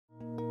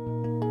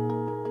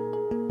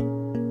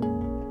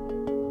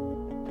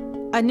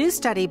A new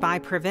study by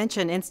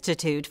Prevention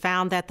Institute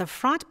found that the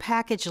front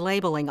package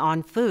labeling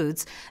on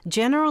foods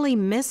generally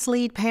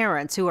mislead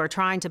parents who are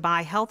trying to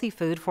buy healthy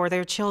food for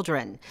their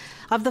children.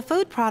 Of the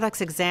food products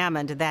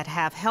examined that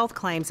have health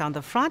claims on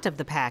the front of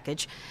the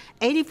package,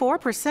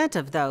 84%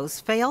 of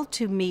those fail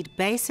to meet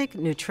basic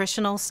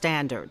nutritional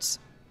standards.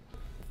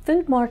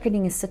 Food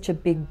marketing is such a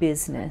big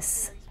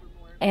business,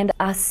 and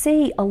I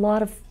see a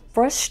lot of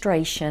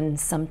frustration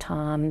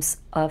sometimes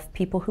of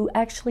people who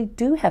actually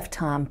do have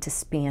time to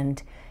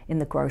spend in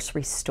the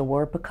grocery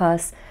store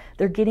because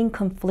they're getting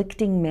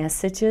conflicting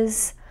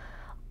messages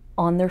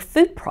on their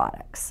food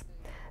products.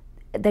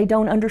 They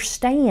don't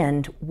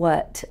understand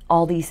what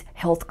all these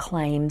health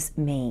claims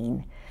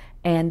mean,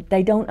 and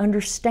they don't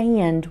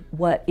understand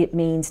what it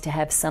means to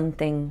have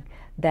something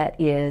that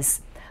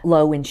is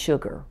low in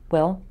sugar.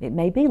 Well, it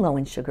may be low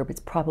in sugar, but it's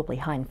probably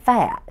high in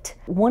fat.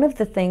 One of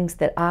the things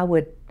that I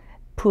would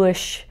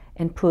push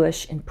and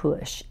push and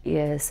push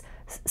is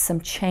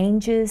some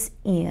changes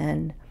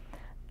in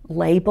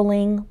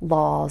labeling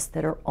laws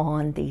that are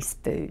on these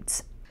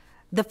foods.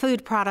 The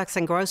food products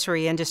and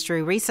grocery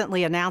industry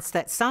recently announced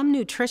that some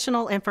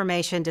nutritional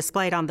information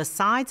displayed on the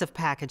sides of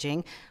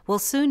packaging will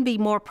soon be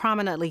more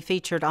prominently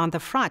featured on the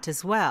front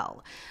as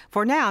well.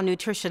 For now,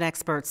 nutrition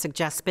experts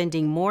suggest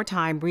spending more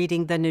time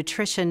reading the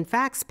nutrition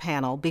facts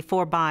panel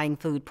before buying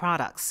food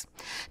products.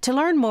 To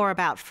learn more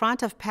about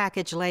front of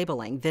package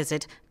labeling,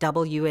 visit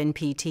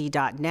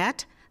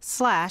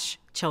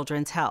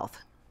WNPT.net/children's health.